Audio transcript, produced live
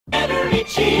we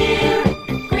cheer.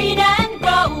 Green and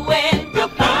growing, the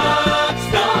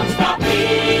Bucks don't stop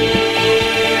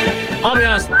here. I'll be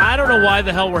honest, I don't know why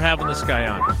the hell we're having this guy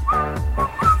on.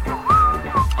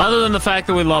 Other than the fact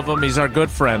that we love him, he's our good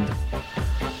friend.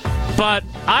 But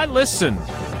I listened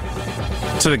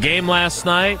to the game last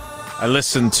night. I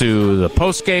listened to the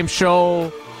post-game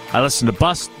show. I listened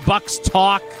to Bucks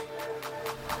talk.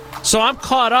 So I'm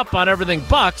caught up on everything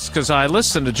Bucks because I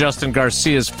listened to Justin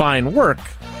Garcia's fine work.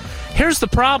 Here's the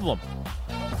problem.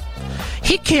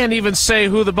 He can't even say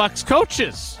who the Bucks coach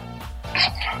is.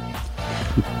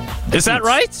 Is that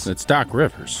right? It's Doc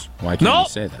Rivers. Why can't he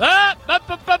say that?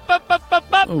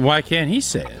 Why can't he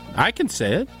say it? I can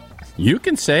say it. You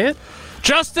can say it.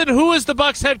 Justin, who is the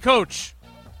Bucks head coach?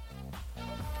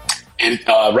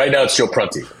 Right now it's Joe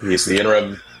Prunty. He's the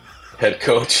interim head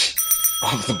coach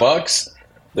of the Bucks.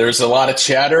 There's a lot of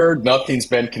chatter. Nothing's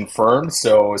been confirmed.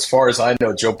 So as far as I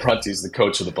know, Joe Prunty is the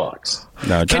coach of the Bucks.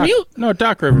 No,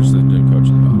 Doc Rivers is the coach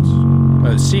of the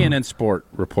Bucks. CNN Sport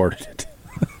reported it.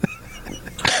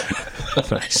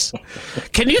 Nice.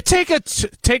 Can you take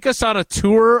us on a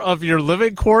tour of your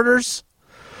living quarters?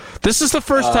 This is the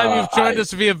first time you've joined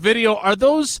us via video. Are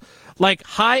those like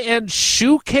high-end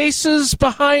shoe cases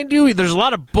behind you? There's a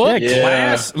lot of books. Yeah,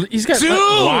 glass. He's got. Dude,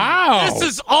 wow, this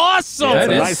is awesome. Yeah,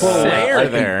 that is nice layer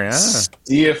there. Yeah.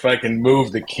 See if I can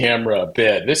move the camera a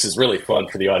bit. This is really fun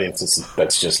for the audience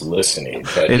that's just listening.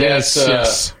 But it is.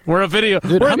 Yes. We're a video.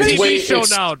 Dude, we're a TV show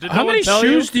now. How many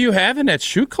shoes do you have in that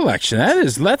shoe collection?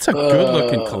 That's a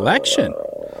good-looking collection.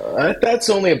 That's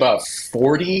only about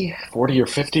 40 or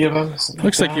 50 of them.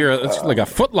 Looks like it's like a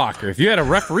Foot Locker. If you had a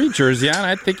referee jersey on,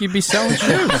 I think you'd be selling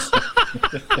shoes.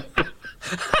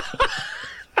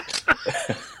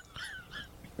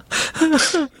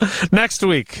 Next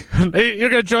week. You're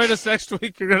going to join us next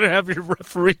week. You're going to have your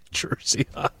referee jersey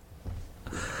on.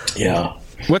 Yeah.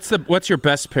 What's your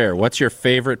best pair? What's your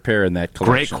favorite pair in that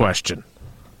collection? Great question.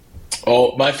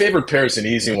 Oh, my favorite pair is an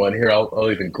easy one. Here,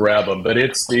 I'll even grab them. But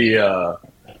it's the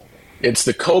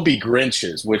Kobe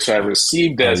Grinches, which I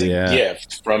received as a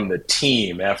gift from the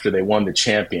team after they won the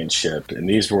championship. And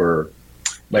these were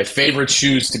my favorite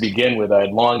shoes to begin with. I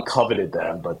had long coveted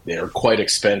them, but they're quite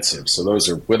expensive. So those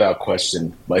are, without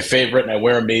question, my favorite. And I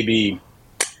wear them maybe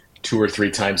 2 or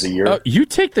 3 times a year. You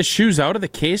take the shoes out of the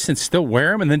case and still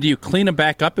wear them, and then do you clean them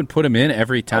back up and put them in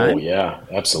every time? Oh, yeah,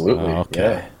 absolutely. Okay.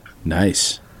 Yeah.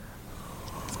 Nice.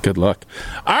 Good luck.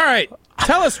 All right.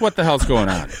 Tell us what the hell's going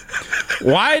on.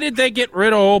 Why did they get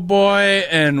rid of old boy?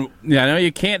 And I know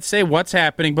you can't say what's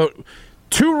happening, but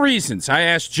 2 reasons. I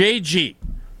asked JG,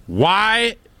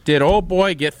 why did old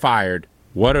boy get fired?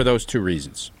 What are those 2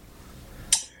 reasons?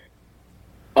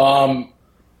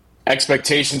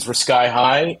 Expectations were sky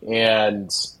high,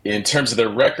 and in terms of their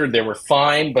record, they were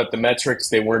fine, but the metrics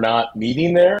they were not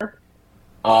meeting there.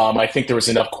 I think there was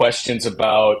enough questions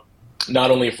about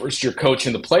not only a first-year coach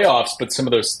in the playoffs, but some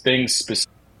of those things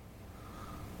specifically.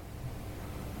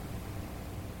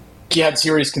 He had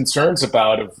serious concerns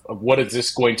about of what is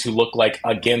this going to look like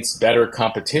against better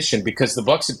competition, because the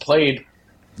Bucks had played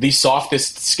the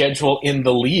softest schedule in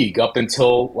the league up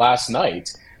until last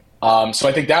night. So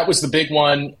I think that was the big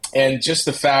one, and just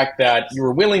the fact that you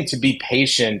were willing to be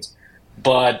patient,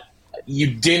 but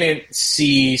you didn't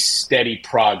see steady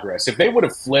progress. If they would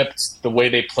have flipped the way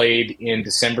they played in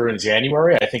December and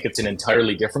January, I think it's an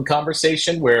entirely different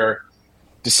conversation, where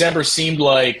December seemed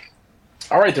like,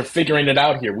 all right, they're figuring it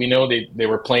out here. We know they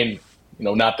were playing,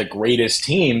 not the greatest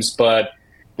teams, but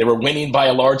they were winning by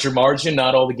a larger margin.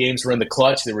 Not all the games were in the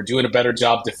clutch. They were doing a better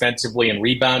job defensively and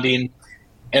rebounding.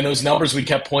 And those numbers we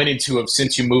kept pointing to of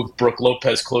since you moved Brook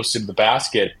Lopez closer to the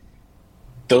basket,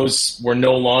 those were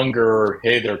no longer,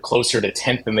 hey, they're closer to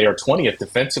 10th than they are 20th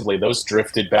defensively. Those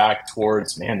drifted back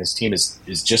towards, man, this team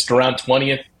is just around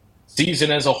 20th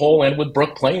season as a whole, and with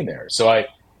Brook playing there. So I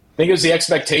think it was the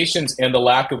expectations and the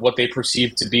lack of what they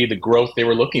perceived to be the growth they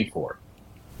were looking for.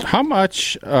 How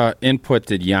much input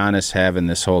did Giannis have in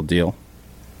this whole deal?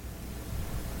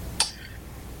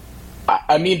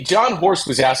 I mean, John Horst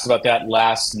was asked about that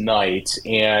last night,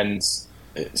 and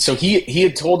so he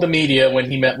had told the media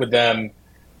when he met with them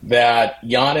that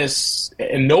Giannis,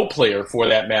 and no player for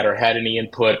that matter, had any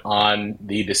input on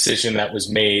the decision that was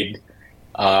made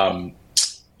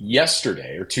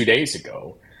yesterday or 2 days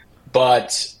ago.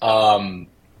 But,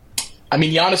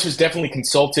 Giannis was definitely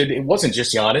consulted. It wasn't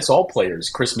just Giannis, all players.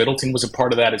 Chris Middleton was a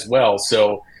part of that as well.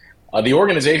 So the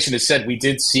organization has said we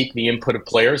did seek the input of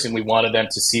players, and we wanted them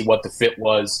to see what the fit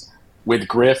was with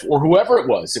Griff or whoever it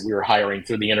was that we were hiring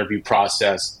through the interview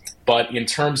process. But in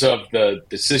terms of the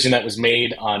decision that was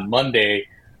made on Monday,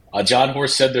 John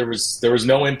Horst said there was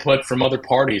no input from other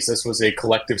parties. This was a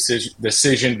collective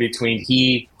decision between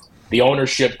he, the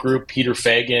ownership group, Peter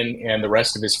Fagan, and the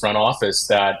rest of his front office,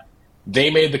 that they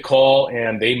made the call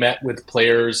and they met with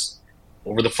players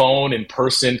over the phone, in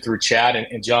person, through chat,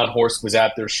 and John Horst was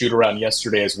at their shoot-around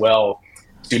yesterday as well.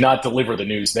 Do not deliver the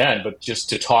news then, but just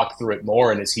to talk through it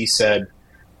more. And as he said,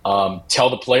 tell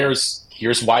the players,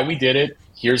 here's why we did it,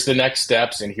 here's the next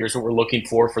steps, and here's what we're looking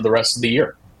for the rest of the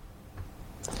year.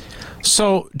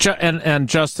 So, and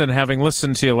Justin, having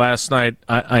listened to you last night,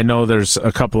 I know there's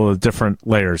a couple of different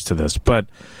layers to this, but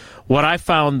what I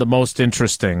found the most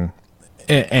interesting,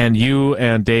 and you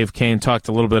and Dave Kane talked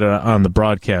a little bit on the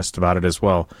broadcast about it as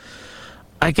well,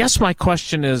 I guess my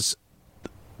question is,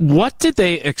 what did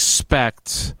they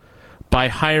expect by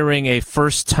hiring a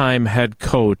first-time head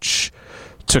coach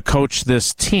to coach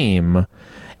this team?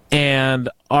 And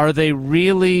are they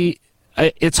really...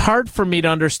 It's hard for me to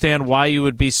understand why you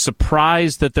would be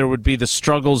surprised that there would be the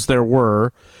struggles there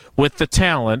were with the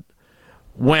talent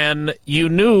when you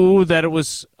knew that it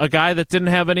was a guy that didn't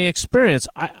have any experience.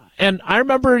 I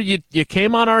remember you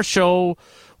came on our show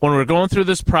when we were going through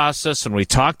this process, and we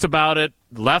talked about it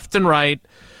left and right.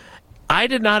 I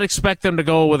did not expect them to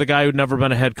go with a guy who'd never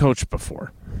been a head coach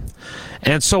before.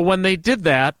 And so when they did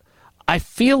that, I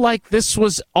feel like this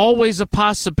was always a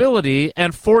possibility,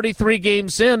 and 43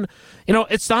 games in,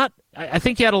 it's not, I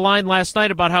think he had a line last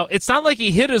night about how it's not like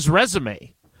he hid his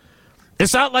resume.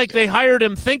 It's not like they hired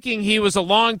him thinking he was a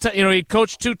long time, he'd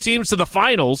coached 2 teams to the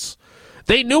finals.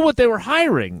 They knew what they were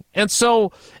hiring. And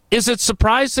so is it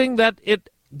surprising that it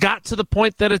got to the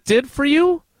point that it did for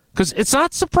you? Because it's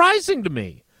not surprising to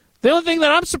me. The only thing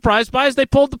that I'm surprised by is they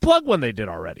pulled the plug when they did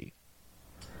already.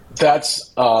 That's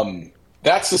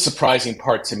the surprising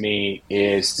part to me,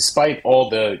 is despite all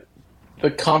the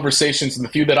conversations and the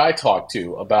few that I talked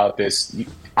to about this,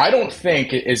 I don't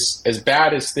think as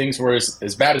bad as things were,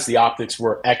 as bad as the optics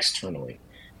were externally,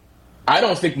 I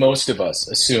don't think most of us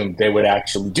assumed they would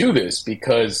actually do this,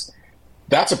 because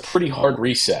that's a pretty hard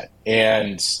reset.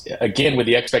 And again, with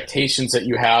the expectations that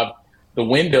you have, the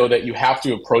window that you have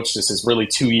to approach this is really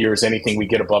 2 years. Anything we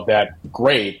get above that,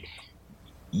 great.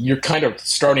 You're kind of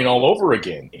starting all over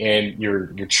again, and you're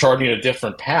charting a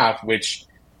different path, which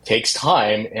takes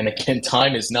time. And again,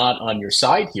 time is not on your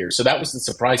side here. So that was the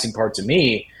surprising part to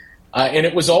me. And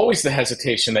it was always the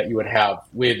hesitation that you would have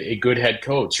with a good head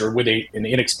coach or with an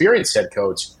inexperienced head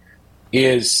coach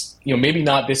is, maybe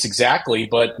not this exactly,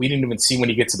 but we didn't even see when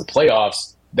you get to the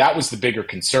playoffs. That was the bigger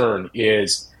concern,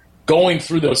 is going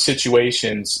through those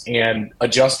situations and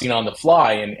adjusting on the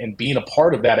fly and being a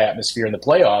part of that atmosphere in the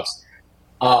playoffs.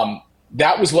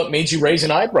 That was what made you raise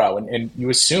an eyebrow, and you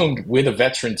assumed with a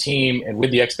veteran team and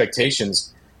with the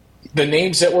expectations, the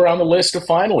names that were on the list of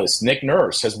finalists. Nick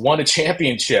Nurse has won a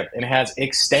championship and has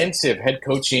extensive head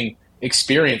coaching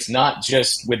experience, not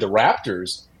just with the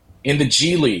Raptors, in the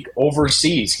G League,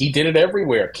 overseas. He did it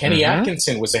everywhere. Kenny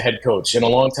Atkinson was a head coach and a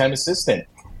longtime assistant.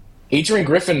 Adrian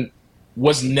Griffin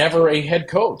was never a head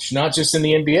coach, not just in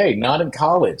the NBA, not in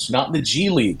college, not in the G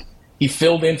League. He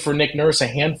filled in for Nick Nurse a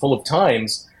handful of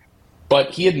times,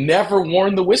 but he had never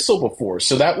worn the whistle before.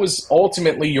 So that was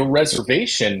ultimately your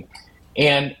reservation.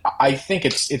 And I think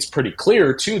it's pretty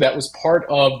clear, too, that was part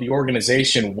of the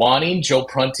organization wanting Joe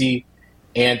Prunty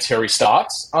and Terry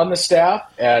Stotts on the staff,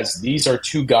 as these are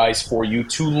 2 guys for you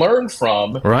to learn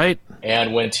from. Right.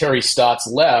 And when Terry Stotts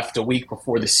left a week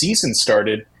before the season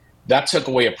started, that took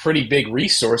away a pretty big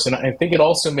resource. And I think it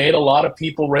also made a lot of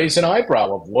people raise an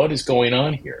eyebrow of what is going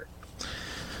on here.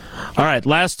 All right,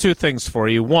 last 2 things for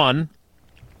you. One,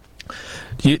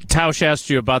 Tausch asked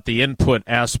you about the input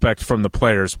aspect from the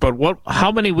players, but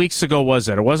how many weeks ago was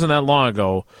it? It wasn't that long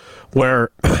ago, where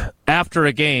after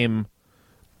a game,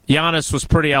 Giannis was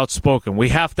pretty outspoken. We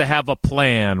have to have a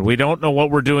plan. We don't know what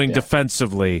we're doing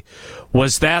defensively.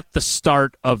 Was that the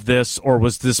start of this, or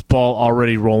was this ball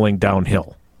already rolling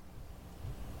downhill?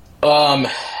 Well,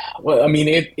 I mean,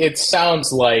 it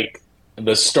sounds like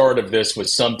the start of this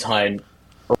was sometime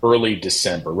early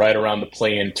December, right around the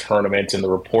play-in tournament, and the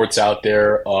reports out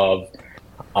there of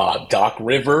Doc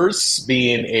Rivers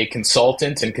being a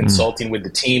consultant and consulting with the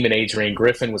team, and Adrian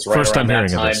Griffin was right First around time that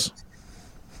hearing time.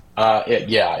 Of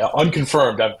this.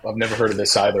 Unconfirmed. I've never heard of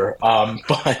this either.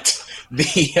 But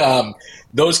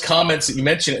those comments that you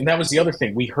mentioned, and that was the other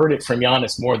thing, we heard it from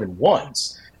Giannis more than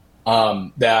once,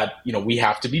 that we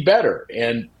have to be better.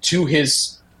 And to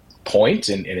his point,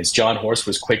 and as John Horst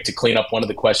was quick to clean up one of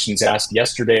the questions asked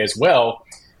yesterday as well,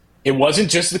 it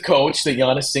wasn't just the coach that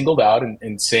Giannis singled out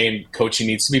and saying coaching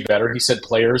needs to be better. He said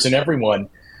players and everyone.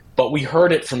 But we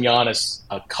heard it from Giannis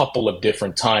a couple of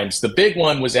different times. The big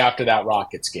one was after that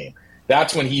Rockets game.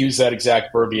 that's when he used that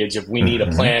exact verbiage of we need a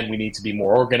plan, we need to be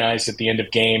more organized at the end of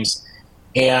games.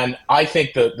 And I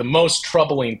think the most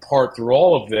troubling part through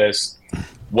all of this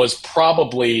was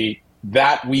probably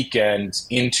that weekend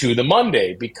into the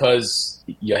Monday, because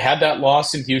you had that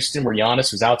loss in Houston where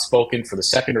Giannis was outspoken for the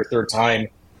second or third time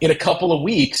in a couple of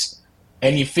weeks,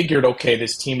 and you figured, okay,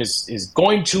 this team is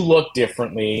going to look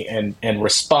differently and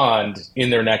respond in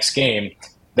their next game.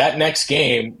 That next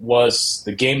game was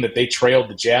the game that they trailed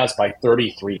the Jazz by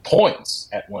 33 points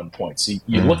at one point. So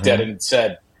you looked at it and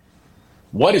said,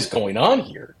 what is going on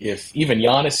here if even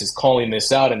Giannis is calling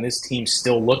this out and this team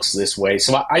still looks this way?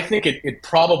 So I think it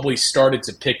probably started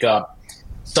to pick up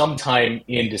sometime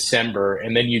in December,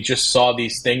 and then you just saw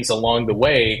these things along the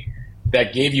way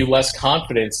that gave you less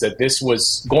confidence that this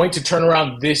was going to turn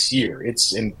around this year.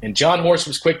 And John Horst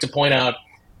was quick to point out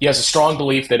he has a strong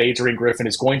belief that Adrian Griffin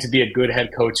is going to be a good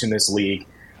head coach in this league.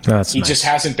 He just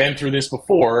hasn't been through this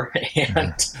before,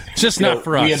 and Just not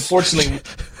for us. We unfortunately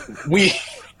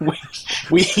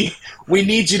we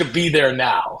need you to be there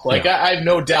now. Like, I have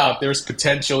no doubt there's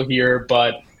potential here,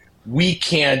 but we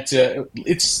can't.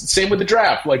 It's same with the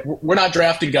draft. Like, we're not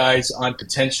drafting guys on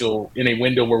potential in a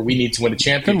window where we need to win a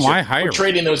championship. Then why hire? We're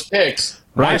trading those picks.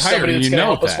 Right. For somebody that's going to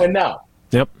help us win now.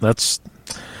 Yep, that's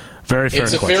very fair.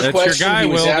 It's a question. fair That's question. your guy, He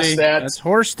was Wilde. asked that. That's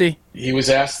Horsty. He was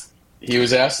asked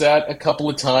that a couple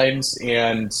of times,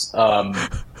 and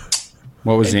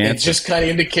What was the it answer? just kind of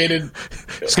indicated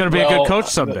He's going to be a good coach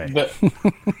someday.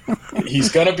 He's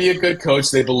going to be a good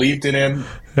coach. They believed in him,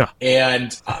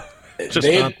 and they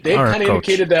kind of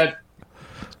indicated that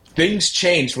things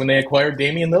changed when they acquired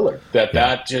Damian Lillard.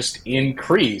 That just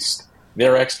increased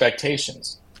their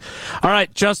expectations. All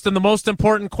right, Justin, the most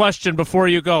important question before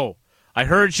you go. I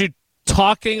heard you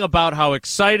talking about how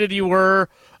excited you were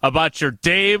about your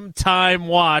Dame Time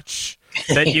watch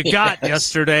that you got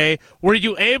yesterday. Were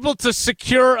you able to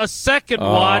secure a second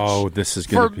watch this is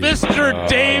for gonna be... Mr.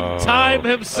 Dame Time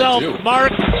himself, I do.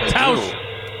 Mark Tausch?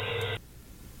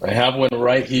 I have one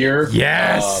right here.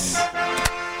 Yes.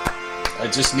 I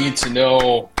just need to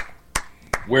know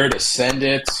where to send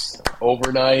it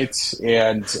overnight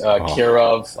and care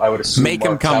of. I would assume Make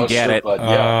him Mark come Tauscher, get it. But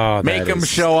yeah. Make him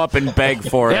show up and beg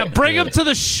for Yeah, it. bring him to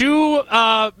the shoe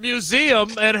museum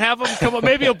and have him come up.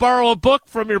 Maybe he'll borrow a book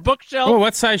from your bookshelf. Oh,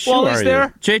 what size shoe while are he's you?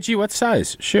 there. JG, what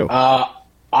size shoe?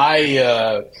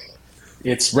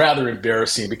 It's rather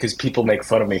embarrassing because people make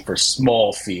fun of me for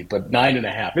small feet, but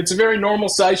 9.5. It's a very normal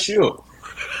size shoe.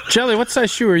 Jelly, what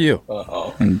size shoe are you?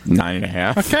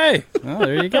 9.5. Okay. Well,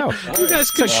 there you go. You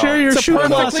guys can share your shoe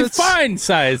Perfectly closets. fine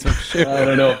size of shoe. I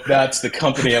don't know if that's the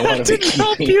company I want to be Didn't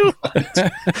help keeping. you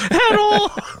at all.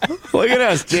 Look at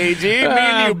us, JG. Me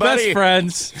and you, buddy. Best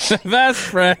friends. Best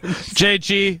friends.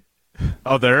 JG.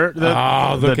 Oh, there.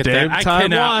 Look at Dame that. I Time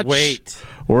cannot watch. wait.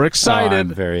 We're Oh, excited.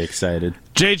 I'm very excited.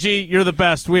 JG, you're the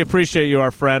best. We appreciate you,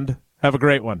 our friend. Have a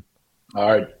great one. All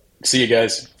right. See you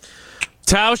guys.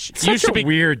 Tausch, you Such should a be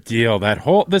weird deal.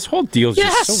 This whole deal is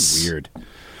Yes. just so weird.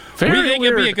 very We think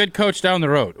weird. he'll be a good coach down the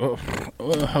road.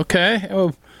 Okay.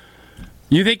 Oh.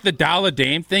 You think the Dollar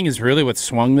Dame thing is really what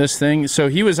swung this thing? So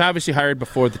he was obviously hired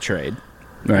before the trade,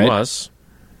 right? Was.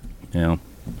 Yeah.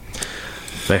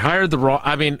 They hired the wrong.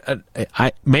 I mean,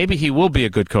 maybe he will be a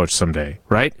good coach someday,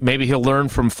 right? Maybe he'll learn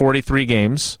from 43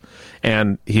 games,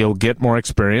 and he'll get more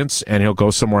experience, and he'll go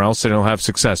somewhere else, and he'll have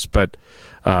success. But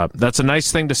that's a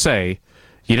nice thing to say.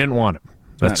 You didn't want him.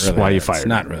 That's Not really why you that- fired It's him.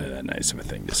 not really that nice of a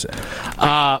thing to say.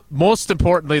 Most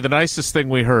importantly, the nicest thing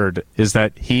we heard is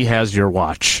that he has your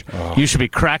watch. You should be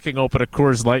cracking open a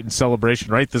Coors Light in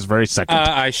celebration right this very second.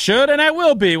 I should, and I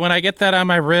will be. When I get that on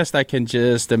my wrist, I can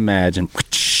just imagine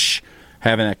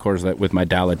having that Coors Light with my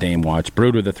Dollar Dame watch,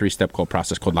 brewed with a 3-step cold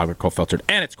process, cold lager, cold filtered,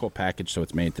 and it's cold packaged, so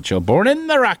it's made to chill. Born in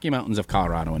the Rocky Mountains of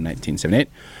Colorado in 1978.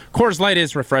 Coors Light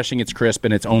is refreshing, it's crisp,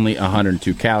 and it's only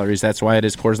 102 calories. That's why it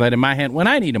is Coors Light in my hand when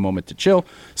I need a moment to chill.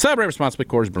 Celebrate responsibly,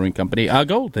 Coors Brewing Company,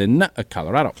 Golden,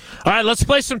 Colorado. All right, let's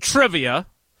play some trivia.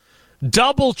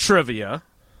 Double trivia.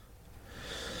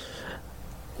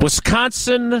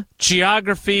 Wisconsin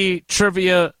geography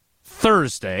trivia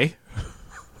Thursday.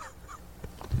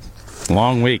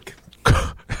 Long week.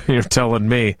 You're telling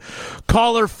me.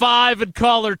 Caller 5 and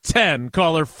caller 10.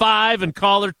 Caller 5 and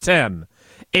caller 10.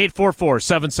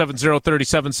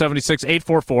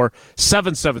 844-770-3776.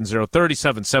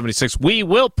 844-770-3776. We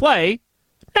will play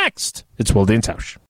next. It's Wilde and Tausch.